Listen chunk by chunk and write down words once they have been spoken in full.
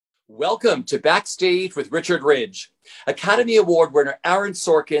Welcome to Backstage with Richard Ridge. Academy Award winner Aaron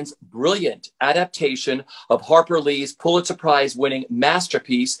Sorkin's brilliant adaptation of Harper Lee's Pulitzer Prize-winning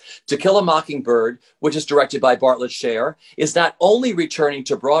masterpiece, To Kill a Mockingbird, which is directed by Bartlett Sher, is not only returning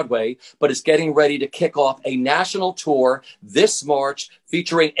to Broadway, but is getting ready to kick off a national tour this March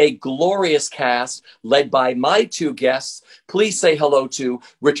featuring a glorious cast led by my two guests. Please say hello to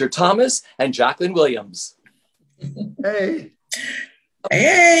Richard Thomas and Jacqueline Williams. Hey.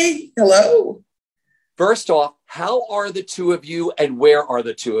 Hey, hello. First off, how are the two of you and where are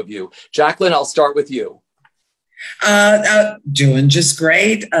the two of you? Jacqueline, I'll start with you. Doing just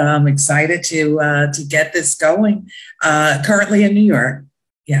great. I'm excited to get this going. Currently in New York.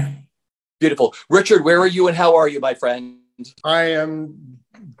 Yeah. Beautiful. Richard, where are you and how are you, my friend? I am,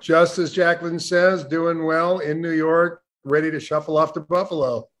 just as Jacqueline says, doing well in New York, ready to shuffle off to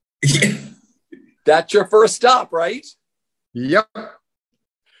Buffalo. That's your first stop, right? Yep.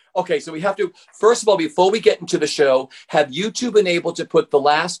 Okay, so we have to, first of all, before we get into the show, have you two been able to put the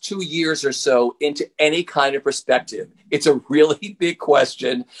last 2 years or so into any kind of perspective? It's a really big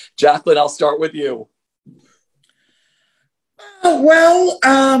question. Jacqueline, I'll start with you. Well,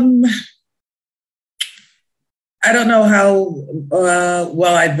 I don't know how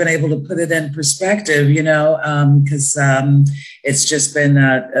well I've been able to put it in perspective, because it's just been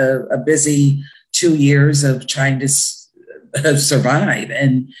a busy 2 years of trying to survive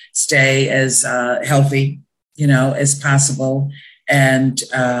and stay as healthy, as possible, and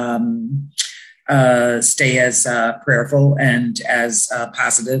stay as prayerful and as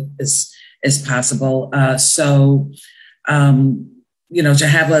positive as possible. To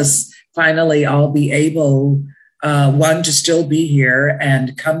have us finally all be able, one, to still be here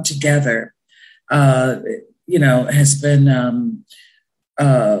and come together, has been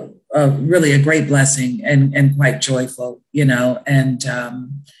really a great blessing and quite joyful, and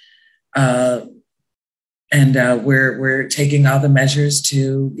we're taking all the measures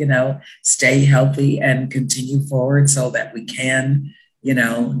to, stay healthy and continue forward so that we can,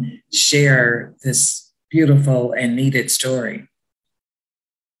 share this beautiful and needed story.